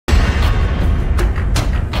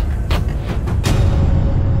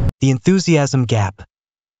The enthusiasm gap.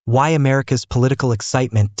 Why America's political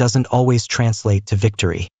excitement doesn't always translate to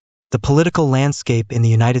victory. The political landscape in the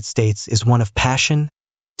United States is one of passion,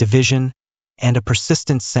 division, and a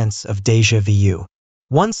persistent sense of déjà vu.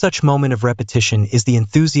 One such moment of repetition is the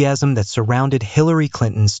enthusiasm that surrounded Hillary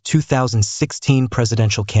Clinton's 2016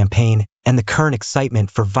 presidential campaign and the current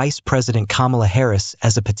excitement for Vice President Kamala Harris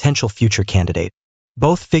as a potential future candidate.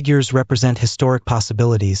 Both figures represent historic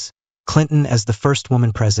possibilities, Clinton as the first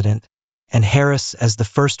woman president, and Harris as the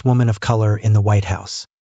first woman of color in the White House.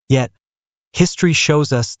 Yet, history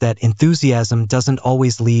shows us that enthusiasm doesn't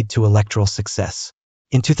always lead to electoral success.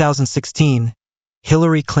 In 2016,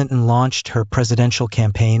 Hillary Clinton launched her presidential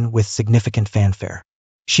campaign with significant fanfare.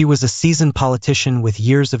 She was a seasoned politician with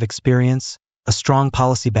years of experience, a strong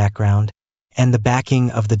policy background, and the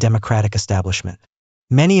backing of the Democratic establishment.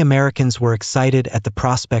 Many Americans were excited at the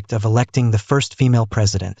prospect of electing the first female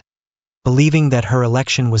president, believing that her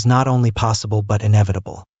election was not only possible but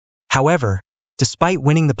inevitable. However, despite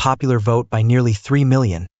winning the popular vote by nearly 3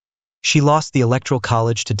 million, she lost the Electoral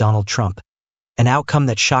College to Donald Trump, an outcome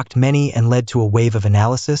that shocked many and led to a wave of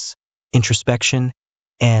analysis, introspection,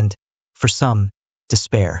 and, for some,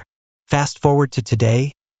 despair. Fast forward to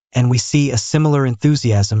today, and we see a similar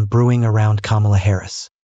enthusiasm brewing around Kamala Harris.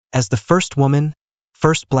 As the first woman,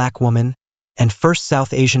 first black woman, and first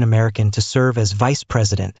South Asian American to serve as vice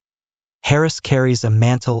president, Harris carries a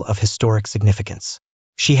mantle of historic significance.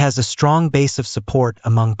 She has a strong base of support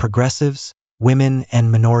among progressives, women,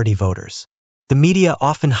 and minority voters. The media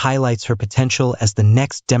often highlights her potential as the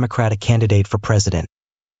next Democratic candidate for president,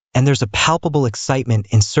 and there's a palpable excitement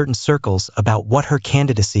in certain circles about what her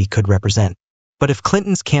candidacy could represent. But if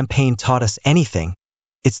Clinton's campaign taught us anything,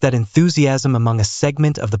 it's that enthusiasm among a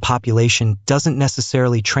segment of the population doesn't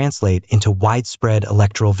necessarily translate into widespread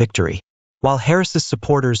electoral victory. While Harris's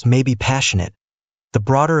supporters may be passionate, the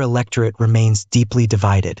broader electorate remains deeply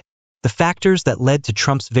divided. The factors that led to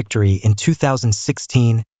Trump's victory in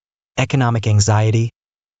 2016, economic anxiety,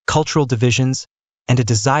 cultural divisions, and a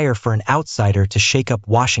desire for an outsider to shake up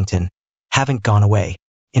Washington, haven't gone away.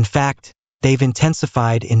 In fact, they've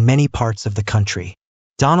intensified in many parts of the country.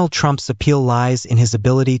 Donald Trump's appeal lies in his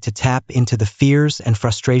ability to tap into the fears and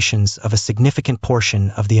frustrations of a significant portion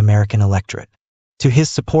of the American electorate. To his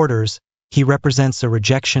supporters, he represents a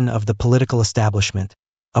rejection of the political establishment,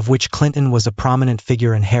 of which Clinton was a prominent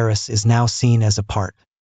figure and Harris is now seen as a part.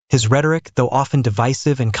 His rhetoric, though often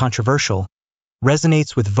divisive and controversial,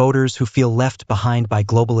 resonates with voters who feel left behind by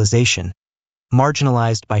globalization,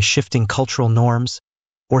 marginalized by shifting cultural norms,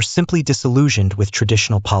 or simply disillusioned with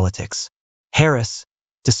traditional politics. Harris,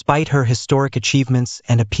 despite her historic achievements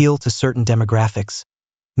and appeal to certain demographics,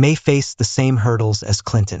 may face the same hurdles as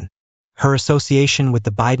Clinton. Her association with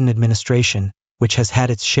the Biden administration, which has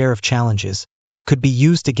had its share of challenges, could be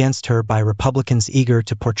used against her by Republicans eager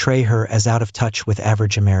to portray her as out of touch with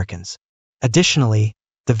average Americans. Additionally,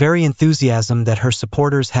 the very enthusiasm that her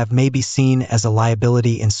supporters have may be seen as a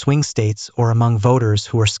liability in swing states or among voters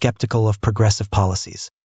who are skeptical of progressive policies.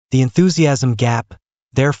 The enthusiasm gap,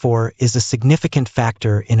 therefore, is a significant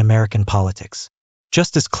factor in American politics.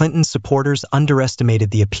 Just as Clinton's supporters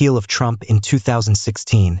underestimated the appeal of Trump in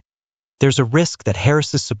 2016, there's a risk that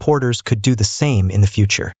Harris's supporters could do the same in the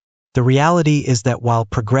future. The reality is that while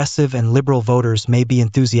progressive and liberal voters may be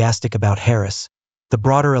enthusiastic about Harris, the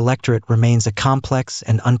broader electorate remains a complex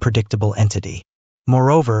and unpredictable entity.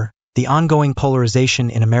 Moreover, the ongoing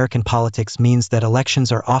polarization in American politics means that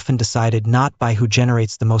elections are often decided not by who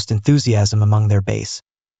generates the most enthusiasm among their base,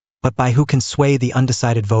 but by who can sway the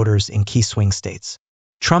undecided voters in key swing states.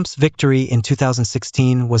 Trump's victory in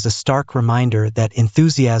 2016 was a stark reminder that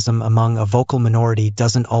enthusiasm among a vocal minority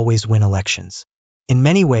doesn't always win elections. In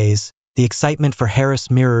many ways, the excitement for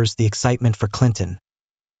Harris mirrors the excitement for Clinton,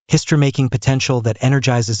 history-making potential that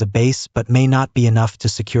energizes a base but may not be enough to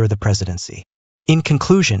secure the presidency. In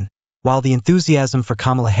conclusion, while the enthusiasm for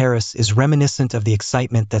Kamala Harris is reminiscent of the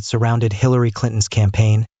excitement that surrounded Hillary Clinton's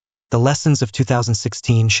campaign, the lessons of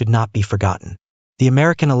 2016 should not be forgotten. The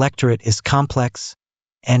American electorate is complex,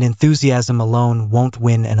 and enthusiasm alone won't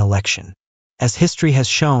win an election. As history has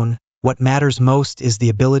shown, what matters most is the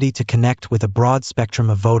ability to connect with a broad spectrum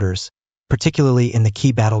of voters, particularly in the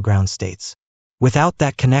key battleground states. Without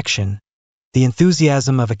that connection, the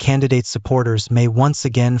enthusiasm of a candidate's supporters may once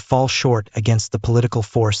again fall short against the political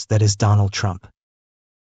force that is Donald Trump.